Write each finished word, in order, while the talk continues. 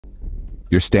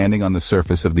You're standing on the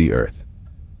surface of the Earth.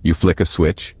 You flick a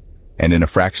switch, and in a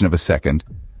fraction of a second,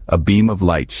 a beam of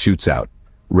light shoots out,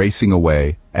 racing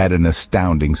away at an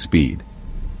astounding speed.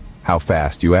 How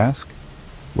fast, you ask?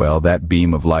 Well, that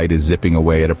beam of light is zipping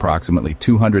away at approximately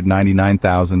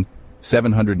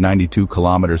 299,792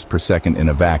 kilometers per second in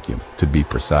a vacuum, to be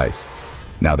precise.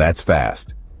 Now that's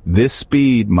fast. This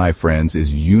speed, my friends,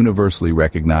 is universally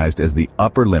recognized as the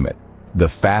upper limit, the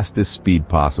fastest speed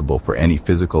possible for any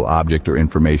physical object or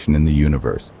information in the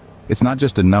universe. It's not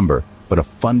just a number, but a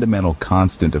fundamental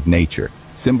constant of nature,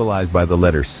 symbolized by the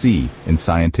letter c in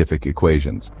scientific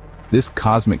equations. This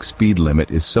cosmic speed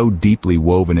limit is so deeply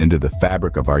woven into the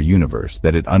fabric of our universe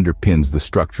that it underpins the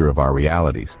structure of our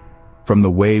realities, from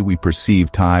the way we perceive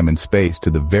time and space to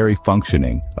the very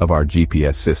functioning of our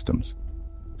GPS systems.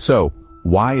 So,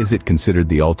 why is it considered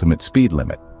the ultimate speed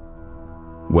limit?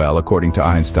 Well, according to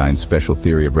Einstein's special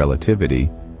theory of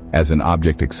relativity, as an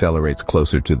object accelerates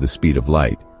closer to the speed of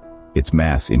light, its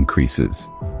mass increases.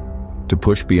 To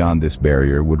push beyond this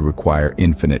barrier would require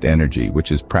infinite energy,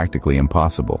 which is practically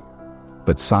impossible.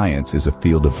 But science is a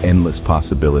field of endless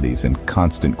possibilities and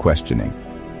constant questioning.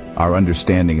 Our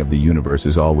understanding of the universe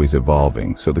is always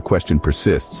evolving, so the question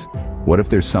persists: what if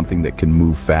there's something that can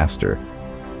move faster?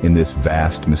 In this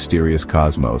vast, mysterious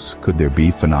cosmos, could there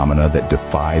be phenomena that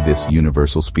defy this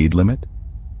universal speed limit?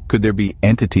 Could there be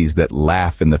entities that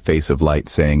laugh in the face of light,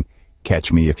 saying,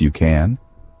 "Catch me if you can"?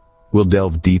 We'll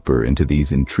delve deeper into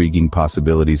these intriguing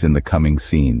possibilities in the coming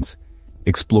scenes,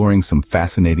 exploring some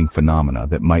fascinating phenomena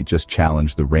that might just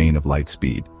challenge the reign of light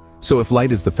speed. So if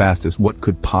light is the fastest, what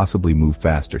could possibly move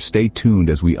faster? Stay tuned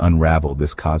as we unravel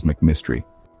this cosmic mystery.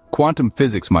 Quantum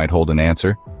physics might hold an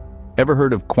answer. Ever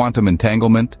heard of quantum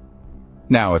entanglement?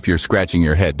 Now, if you're scratching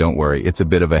your head, don't worry, it's a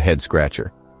bit of a head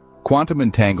scratcher. Quantum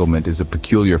entanglement is a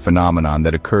peculiar phenomenon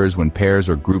that occurs when pairs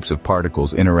or groups of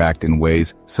particles interact in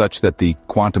ways such that the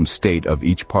quantum state of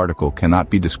each particle cannot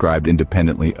be described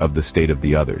independently of the state of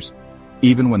the others,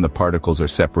 even when the particles are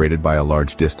separated by a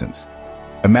large distance.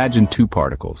 Imagine two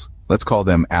particles. Let's call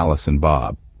them Alice and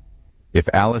Bob. If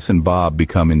Alice and Bob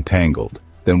become entangled,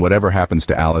 then whatever happens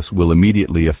to Alice will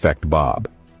immediately affect Bob,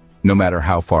 no matter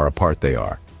how far apart they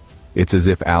are. It's as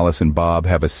if Alice and Bob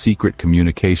have a secret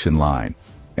communication line,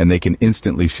 and they can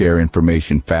instantly share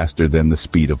information faster than the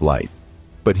speed of light.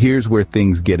 But here's where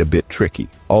things get a bit tricky.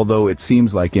 Although it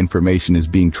seems like information is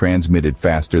being transmitted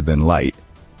faster than light,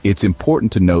 it's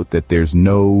important to note that there's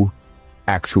no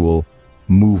actual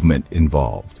movement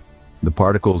involved. The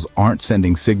particles aren't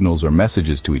sending signals or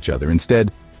messages to each other.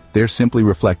 Instead, they're simply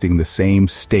reflecting the same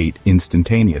state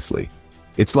instantaneously.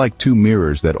 It's like two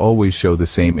mirrors that always show the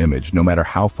same image, no matter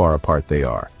how far apart they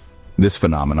are. This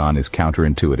phenomenon is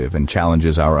counterintuitive and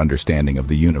challenges our understanding of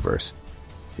the universe.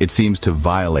 It seems to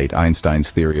violate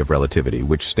Einstein's theory of relativity,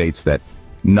 which states that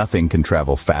nothing can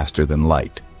travel faster than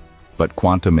light. But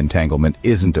quantum entanglement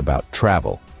isn't about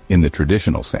travel, in the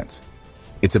traditional sense.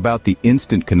 It's about the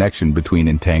instant connection between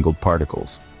entangled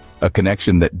particles, a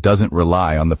connection that doesn't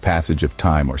rely on the passage of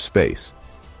time or space.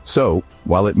 So,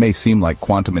 while it may seem like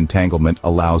quantum entanglement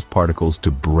allows particles to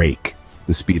break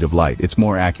the speed of light, it's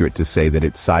more accurate to say that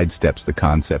it sidesteps the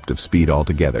concept of speed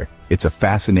altogether. It's a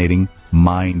fascinating,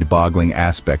 mind-boggling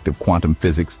aspect of quantum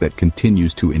physics that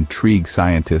continues to intrigue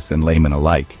scientists and laymen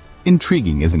alike.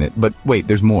 Intriguing, isn't it? But wait,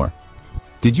 there's more.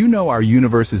 Did you know our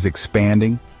universe is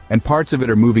expanding, and parts of it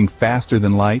are moving faster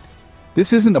than light?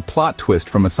 This isn't a plot twist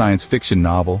from a science fiction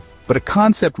novel, but a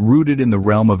concept rooted in the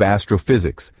realm of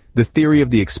astrophysics, the theory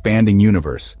of the expanding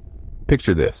universe.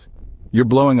 Picture this. You're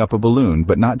blowing up a balloon,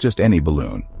 but not just any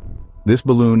balloon. This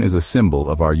balloon is a symbol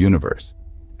of our universe.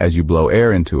 As you blow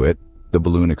air into it, the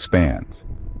balloon expands.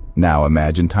 Now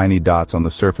imagine tiny dots on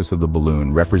the surface of the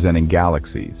balloon representing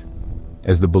galaxies.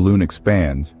 As the balloon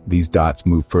expands, these dots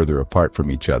move further apart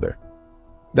from each other.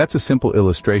 That's a simple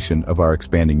illustration of our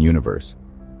expanding universe.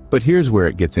 But here's where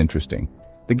it gets interesting.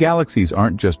 The galaxies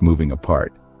aren't just moving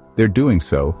apart. They're doing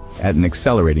so at an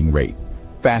accelerating rate,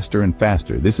 faster and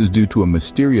faster. This is due to a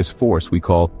mysterious force we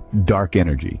call dark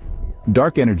energy.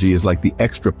 Dark energy is like the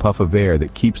extra puff of air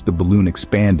that keeps the balloon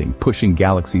expanding, pushing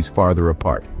galaxies farther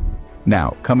apart.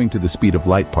 Now, coming to the speed of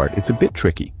light part, it's a bit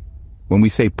tricky. When we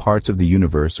say parts of the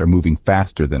universe are moving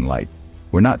faster than light,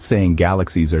 we're not saying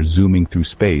galaxies are zooming through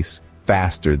space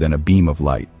faster than a beam of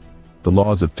light. The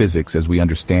laws of physics as we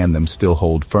understand them still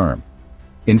hold firm.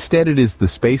 Instead, it is the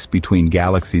space between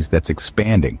galaxies that's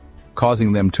expanding,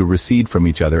 causing them to recede from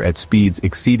each other at speeds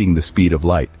exceeding the speed of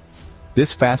light.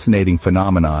 This fascinating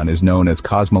phenomenon is known as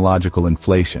cosmological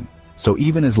inflation. So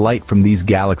even as light from these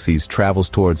galaxies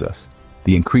travels towards us,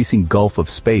 the increasing gulf of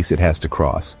space it has to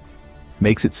cross,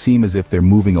 makes it seem as if they're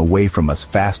moving away from us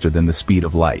faster than the speed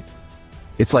of light.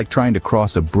 It's like trying to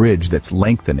cross a bridge that's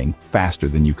lengthening faster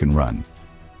than you can run.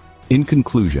 In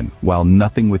conclusion, while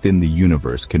nothing within the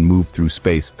universe can move through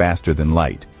space faster than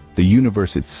light, the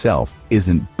universe itself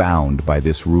isn't bound by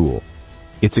this rule.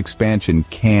 Its expansion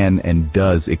can and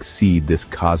does exceed this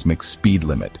cosmic speed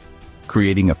limit,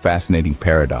 creating a fascinating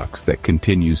paradox that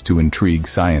continues to intrigue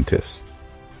scientists.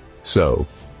 So,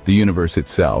 the universe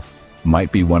itself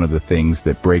might be one of the things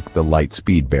that break the light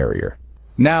speed barrier.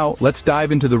 Now, let's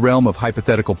dive into the realm of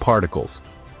hypothetical particles.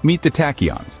 Meet the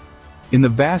tachyons. In the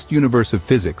vast universe of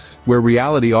physics, where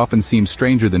reality often seems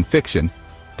stranger than fiction,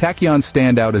 tachyons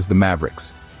stand out as the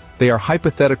mavericks. They are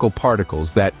hypothetical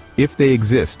particles that, if they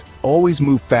exist, always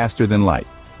move faster than light.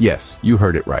 Yes, you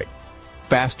heard it right.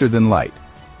 Faster than light,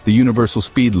 the universal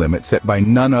speed limit set by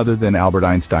none other than Albert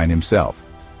Einstein himself.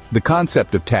 The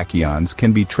concept of tachyons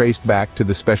can be traced back to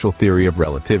the special theory of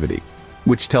relativity,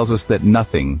 which tells us that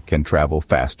nothing can travel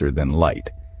faster than light.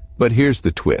 But here's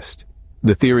the twist.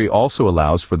 The theory also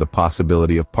allows for the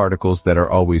possibility of particles that are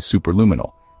always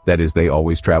superluminal, that is, they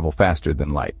always travel faster than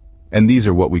light. And these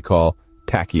are what we call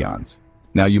tachyons.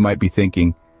 Now you might be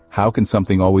thinking, how can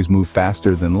something always move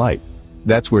faster than light?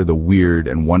 That's where the weird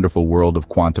and wonderful world of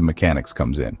quantum mechanics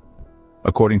comes in.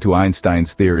 According to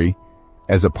Einstein's theory,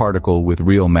 as a particle with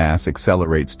real mass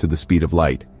accelerates to the speed of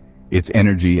light, its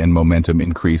energy and momentum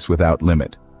increase without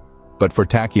limit. But for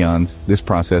tachyons, this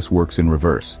process works in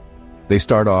reverse. They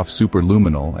start off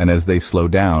superluminal, and as they slow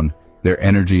down, their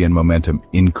energy and momentum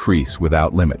increase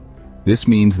without limit. This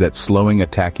means that slowing a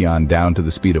tachyon down to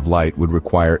the speed of light would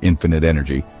require infinite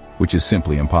energy, which is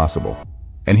simply impossible.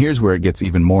 And here's where it gets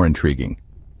even more intriguing.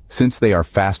 Since they are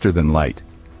faster than light,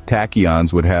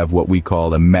 tachyons would have what we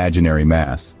call imaginary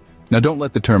mass. Now don't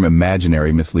let the term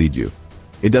imaginary mislead you.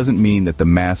 It doesn't mean that the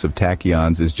mass of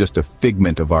tachyons is just a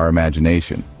figment of our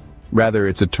imagination. Rather,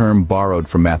 it's a term borrowed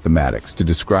from mathematics to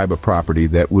describe a property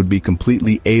that would be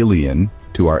completely alien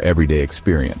to our everyday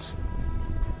experience.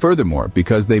 Furthermore,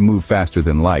 because they move faster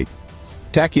than light,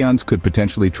 tachyons could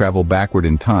potentially travel backward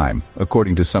in time,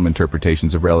 according to some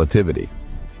interpretations of relativity.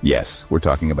 Yes, we're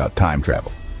talking about time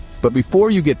travel. But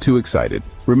before you get too excited,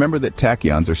 remember that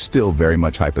tachyons are still very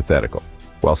much hypothetical.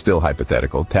 While still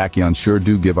hypothetical, tachyons sure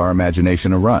do give our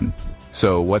imagination a run.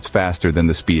 So what's faster than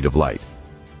the speed of light?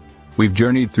 We've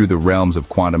journeyed through the realms of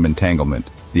quantum entanglement,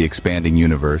 the expanding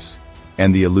universe,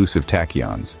 and the elusive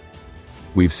tachyons.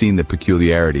 We've seen the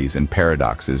peculiarities and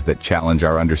paradoxes that challenge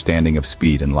our understanding of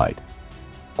speed and light.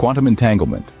 Quantum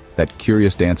entanglement, that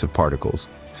curious dance of particles,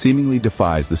 seemingly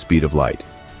defies the speed of light.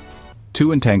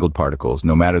 Two entangled particles,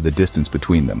 no matter the distance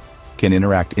between them, can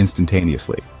interact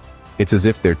instantaneously. It's as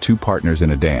if they're two partners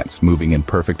in a dance, moving in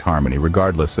perfect harmony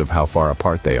regardless of how far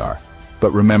apart they are.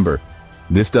 But remember,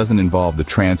 this doesn't involve the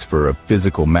transfer of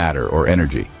physical matter or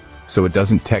energy, so it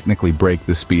doesn't technically break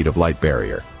the speed of light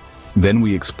barrier. Then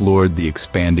we explored the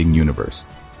expanding universe.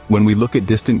 When we look at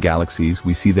distant galaxies,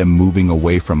 we see them moving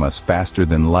away from us faster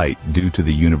than light due to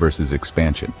the universe's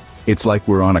expansion. It's like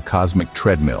we're on a cosmic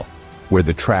treadmill, where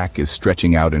the track is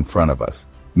stretching out in front of us,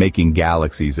 making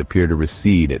galaxies appear to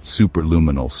recede at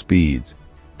superluminal speeds.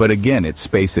 But again, it's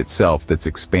space itself that's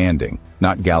expanding,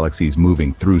 not galaxies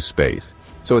moving through space.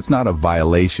 So it's not a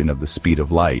violation of the speed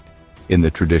of light in the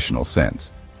traditional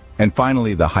sense. And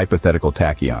finally, the hypothetical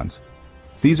tachyons.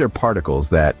 These are particles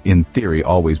that, in theory,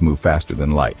 always move faster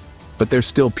than light, but they're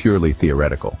still purely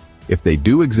theoretical. If they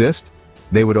do exist,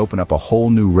 they would open up a whole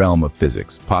new realm of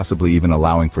physics, possibly even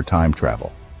allowing for time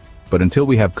travel. But until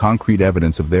we have concrete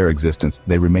evidence of their existence,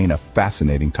 they remain a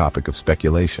fascinating topic of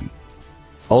speculation.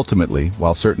 Ultimately,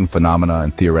 while certain phenomena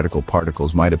and theoretical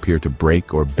particles might appear to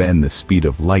break or bend the speed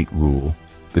of light rule,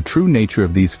 the true nature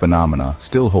of these phenomena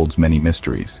still holds many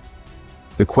mysteries.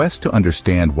 The quest to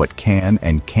understand what can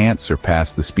and can't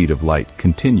surpass the speed of light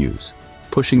continues,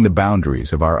 pushing the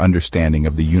boundaries of our understanding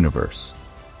of the universe.